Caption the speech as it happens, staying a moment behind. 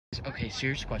Okay,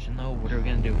 serious question though. What are we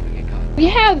gonna do if we get caught? We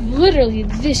have literally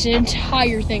this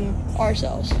entire thing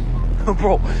ourselves.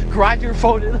 Bro, grab your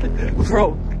phone and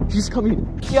bro, he's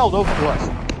coming. He yelled over to us.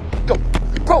 Go,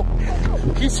 bro.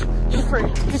 He's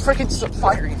freaking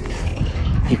firing.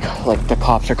 Like the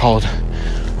cops are called.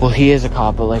 Well, he is a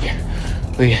cop, but like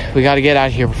we gotta get out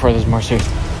of here before there's more serious.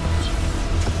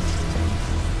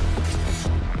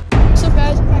 What's up,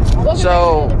 guys? Welcome back to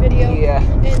another video. Yeah,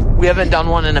 and we haven't done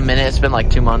one in a minute. It's been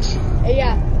like 2 months.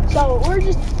 yeah, so we're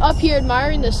just up here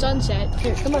admiring the sunset.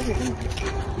 Here, come on here.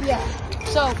 Yeah,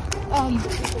 so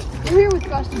we're here with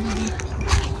Frosty BB,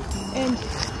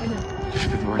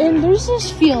 and there's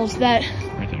this field that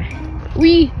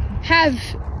we have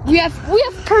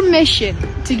permission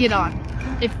to get on.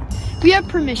 If we have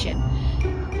permission,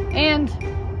 and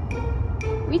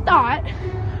we thought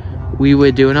we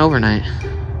would do an overnight.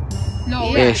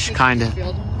 No, ish, kind of.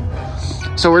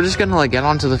 So we're just gonna like get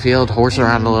onto the field, horse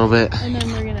around a little bit, and then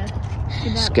we're gonna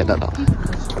get that up.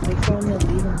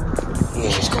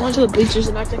 Just go onto the bleachers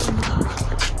and act like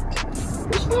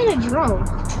we're flying a drone.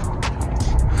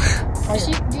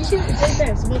 Do you see it's right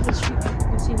there? It's above the street. You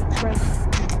can see the breath.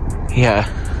 Yeah.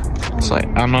 It's like,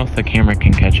 I don't know if the camera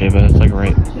can catch it, but it's like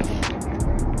right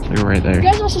there. You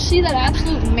guys also see that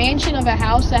absolute mansion of a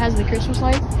house that has the Christmas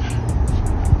lights?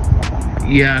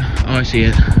 Yeah. Oh, I see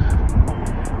it.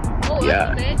 Oh,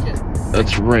 yeah.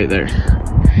 That's right there.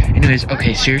 Anyways,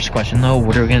 okay, serious question though.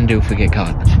 What are we gonna do if we get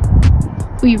caught?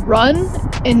 We run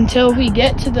until we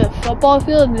get to the football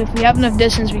field, and if we have enough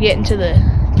distance, we get into the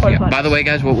porta potties. By the way,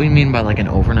 guys, what we mean by like an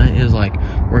overnight is like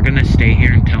we're gonna stay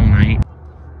here until night.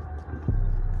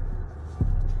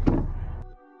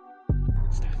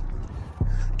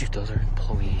 Dude, those are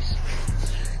employees.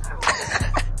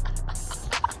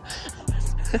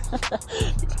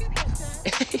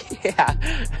 Yeah.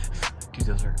 Dude,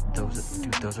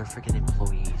 those are freaking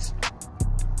employees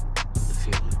of the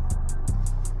field.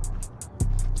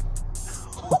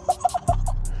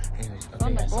 Anyways,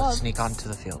 okay, guys, let's sneak onto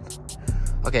the field.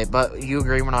 Okay, but you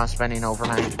agree we're not spending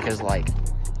overnight because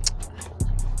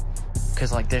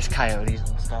there's coyotes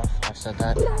and stuff. I've said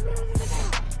that.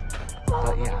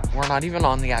 But yeah, we're not even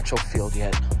on the actual field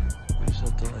yet. We just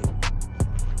have to like...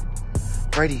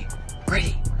 Brady!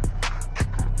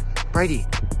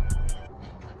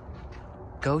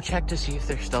 Go check to see if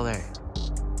they're still there.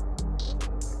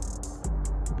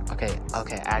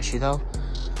 Okay, Ashley though,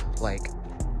 like,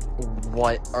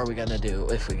 what are we gonna do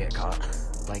if we get caught?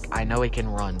 Like, I know we can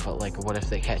run, but like, what if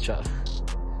they catch up?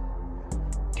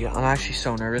 Dude, I'm actually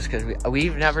so nervous because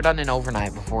we've never done an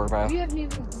overnight before, bro. We haven't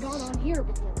even gone on here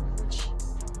before.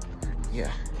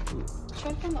 Yeah.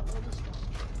 Try to find the oldest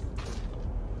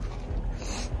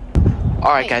one.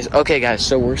 Alright, guys. Okay, guys.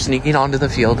 So we're sneaking onto the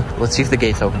field. Let's see if the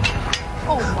gate's open.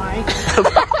 Oh my.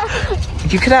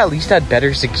 You could at least have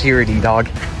better security, dog.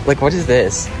 Like, what is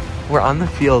this? We're on the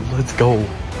field. Let's go.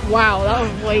 Wow, that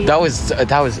was way. That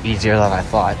was easier than I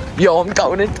thought. Yo, I'm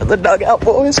going into the dugout,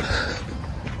 boys.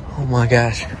 Oh my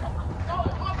gosh.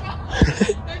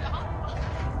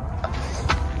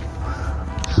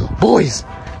 Boys,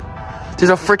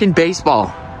 there's a freaking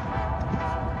baseball.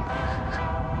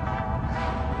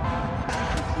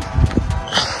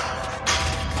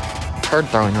 Bird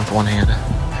throwing with one hand.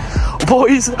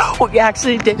 Boys, we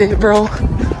actually did it, bro.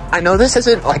 I know this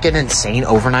isn't like an insane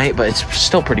overnight, but it's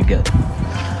still pretty good.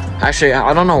 Actually,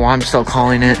 I don't know why I'm still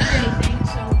calling it.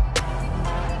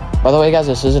 By the way, guys,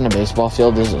 this isn't a baseball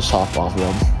field. This is a softball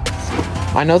field.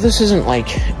 I know this isn't like...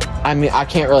 I mean, I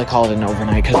can't really call it an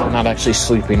overnight because I'm not actually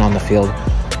sleeping on the field.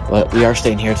 But we are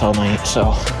staying here till night,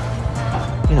 so...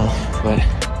 You know, but...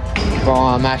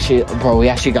 Bro, we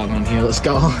actually got one here. Let's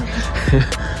go.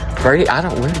 Brady,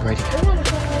 where's Brady?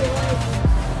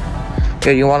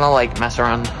 Yeah, you want to, like, mess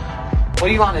around? What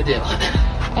do you want to do?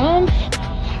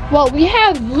 Well, we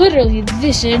have literally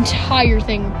this entire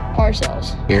thing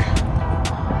ourselves. Here.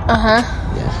 Uh-huh.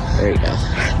 Yeah, there you go.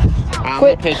 I'm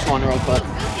gonna pitch one real quick.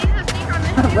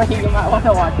 Brady, you might want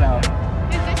to watch out.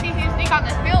 Sneak on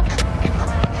this field?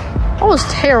 That was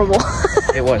terrible.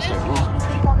 It was terrible.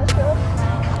 Sneak on this field?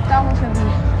 That one's gonna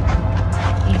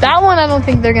be... That one I don't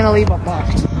think they're gonna leave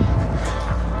unlocked.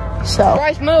 So...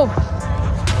 Bryce, move!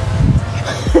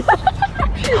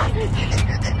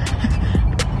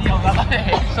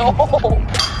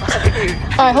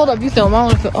 Alright, hold up, you film.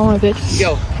 I wanna pitch.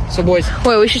 Yo, so boys.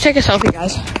 Wait, we should take a selfie,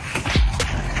 guys.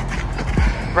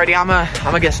 Ready? I'm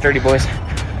gonna get sturdy, boys.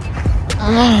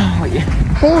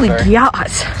 Holy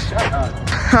gosh.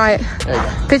 Alright, there you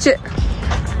go. pitch it.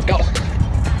 Go.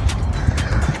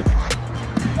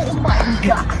 Oh my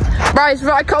god. Bryce,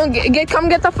 come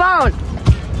get the phone.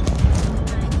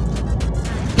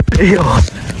 Yo,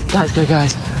 Guys.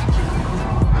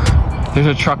 There's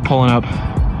a truck pulling up.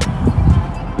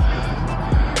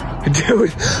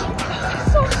 Dude.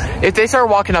 If they start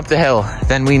walking up the hill,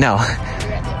 then we know.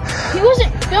 He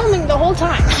wasn't filming the whole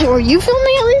time. Were you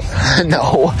filming at least?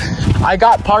 No. I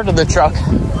got part of the truck.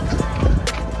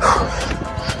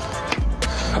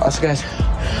 Also, guys,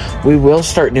 we will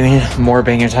start doing more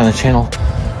bangers on the channel.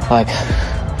 Like,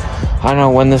 I don't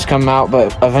know when this comes out,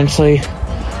 but eventually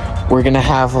we're gonna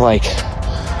have like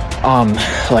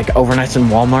overnights in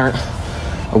Walmart,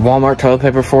 or Walmart toilet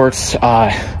paper forts,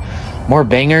 more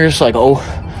bangers, like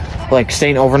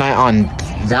staying overnight on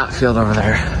that field over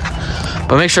there.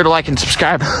 But make sure to like and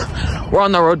subscribe. We're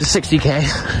on the road to 60K.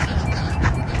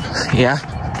 Yeah.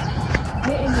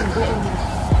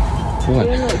 What?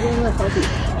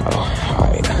 Oh,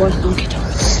 alright.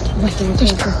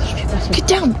 Get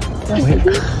down.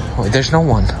 Wait, there's no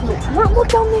one. Look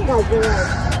down there.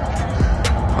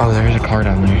 Oh, there's a car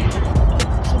down there.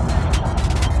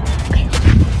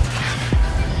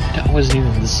 That wasn't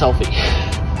even the selfie.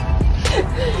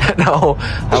 No,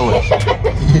 that was.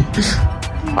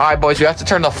 Alright, boys, we have to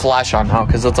turn the flash on now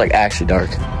because it's like actually dark.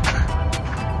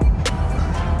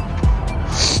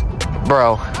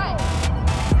 Bro.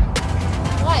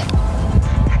 What?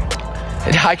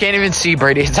 I can't even see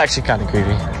Brady. It's actually kind of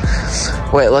creepy.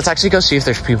 Wait, let's actually go see if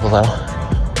there's people though.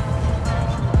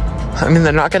 I mean,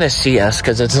 they're not gonna see us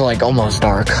because it's like almost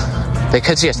dark. They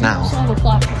could see us now.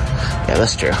 Yeah,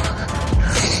 that's true.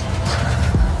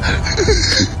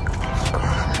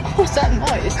 What's that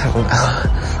noise?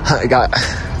 I got.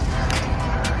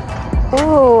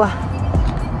 Oh.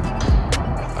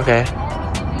 Okay.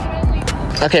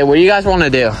 Okay, what do you guys want to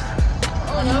do?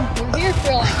 Oh no, we're here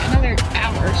for like another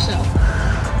hour or so.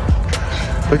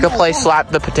 We could play slap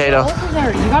the potato. Over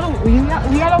there, we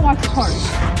gotta watch the cars.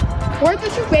 Where'd the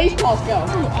 2 baseballs go?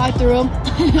 I threw them.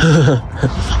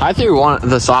 I threw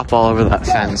the softball over that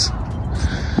fence.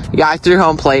 Yeah, I threw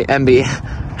home plate, MB.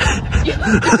 You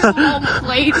threw home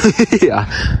plate? Yeah.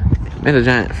 Made a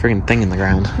giant freaking thing in the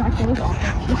ground.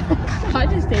 Can I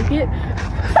just take it?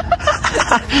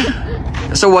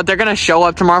 So what, they're gonna show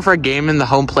up tomorrow for a game and the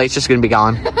home plate's just gonna be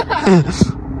gone? Okay,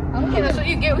 that's what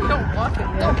you get when you don't walk it.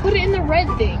 No, put it in the red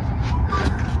thing.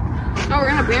 No, we're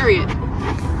gonna bury it.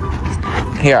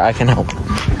 Here, I can help.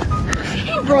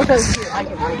 Bro, here, I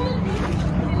can bury it.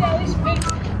 At least make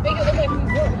it look like we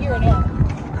weren't here at all.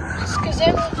 Because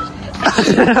then we'll just...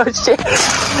 Oh, shit.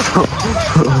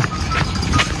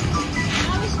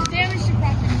 Damage to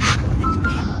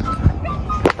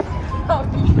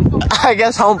property. I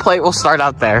guess home plate will start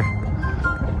out there. Hey,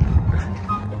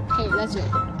 that's it.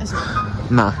 That's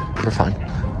it. Nah, we're fine.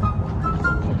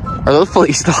 Are those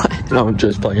police still? No, I'm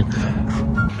just playing.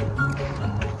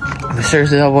 But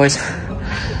seriously though, boys,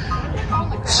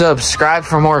 subscribe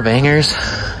for more bangers.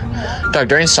 Doug,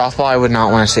 during softball, I would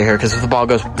not want to stay here because if the ball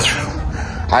goes,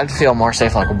 I'd feel more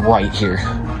safe like right here.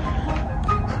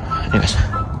 Anyways,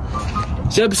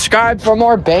 subscribe for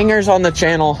more bangers on the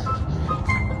channel.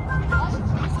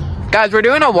 Guys, we're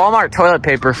doing a Walmart toilet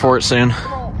paper fort soon.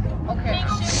 Okay.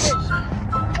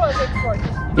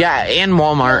 Yeah, and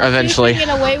Walmart eventually. You can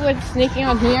get away with sneaking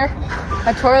on here.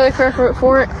 A toilet paper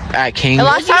fort. At King.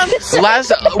 Last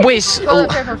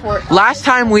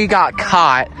time we got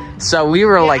caught, so we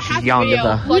were like young.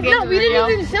 We didn't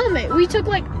even film it. We took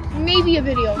like maybe a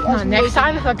video. Next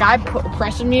time if a guy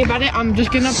presses me about it, I'm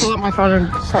just gonna pull up my phone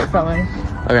and start filming.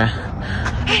 Okay.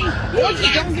 Or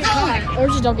just don't get caught. Or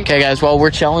just don't get caught. Okay, guys. Well, we're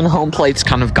chilling. Home plate's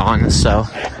kind of gone, so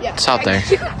Yeah. it's out there.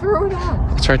 Throw it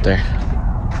out. It's right there.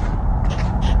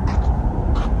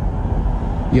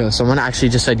 Yo, someone actually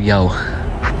just said yo.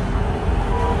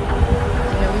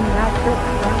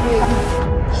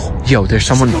 Yo, there's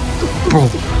someone, bro.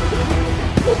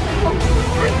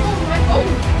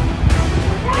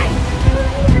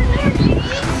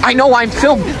 I know I'm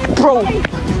filmed, bro.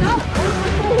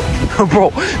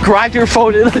 Bro, grab your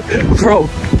phone and, bro,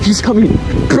 he's coming.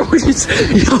 Bro, he's,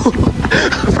 yo,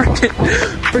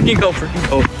 freaking go.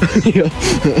 Yo.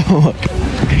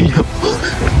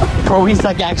 Bro, he's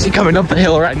like actually coming up the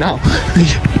hill right now.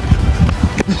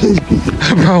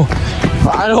 Bro,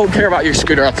 I don't care about your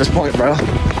scooter at this point, bro.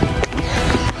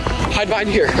 Hide behind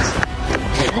here.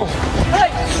 Bro.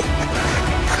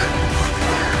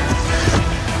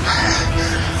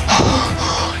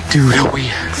 Dude, are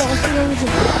we?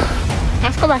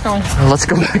 Let's go back on. Let's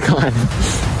go back on.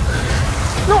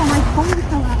 No, my phone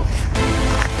fell out.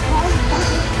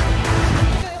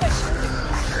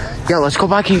 Yeah, let's go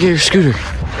back and get your scooter.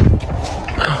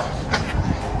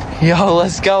 Yo,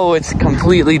 let's go. It's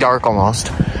completely dark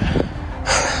almost.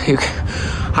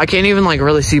 I can't even like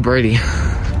really see Brady.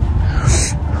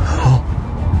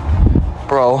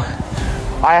 Bro,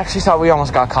 I actually thought we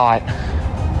almost got caught.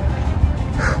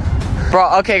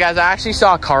 Bro, okay guys, I actually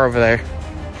saw a car over there.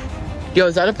 Yo,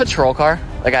 is that a patrol car?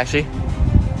 Like actually?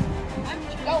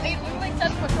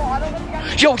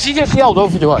 Yo, he just yelled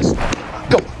over to us.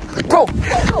 Go, bro.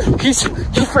 He's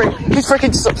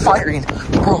freaking firing,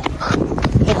 bro.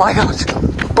 Oh my gosh,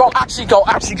 bro. Actually go.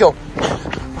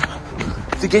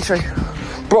 The gate's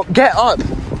right. Bro, get up.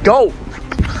 Go,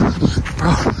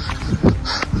 bro.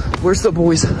 Where's the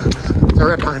boys? They're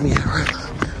right behind me,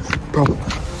 bro.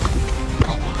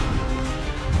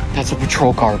 That's a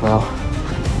patrol car, bro.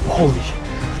 Holy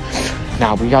shit.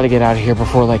 Now we gotta get out of here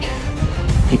before like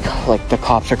the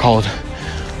cops are called.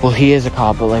 Well, he is a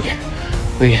cop, but like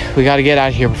we gotta get out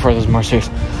of here before there's more serious.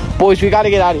 Boys, we gotta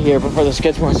get out of here before this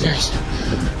gets more serious.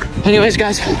 Anyways,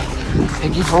 guys,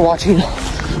 thank you for watching.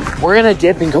 We're gonna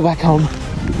dip and go back home.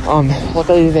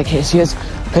 Luckily they can't see us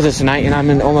because it's night and I'm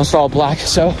in almost all black.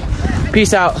 So,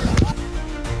 peace out.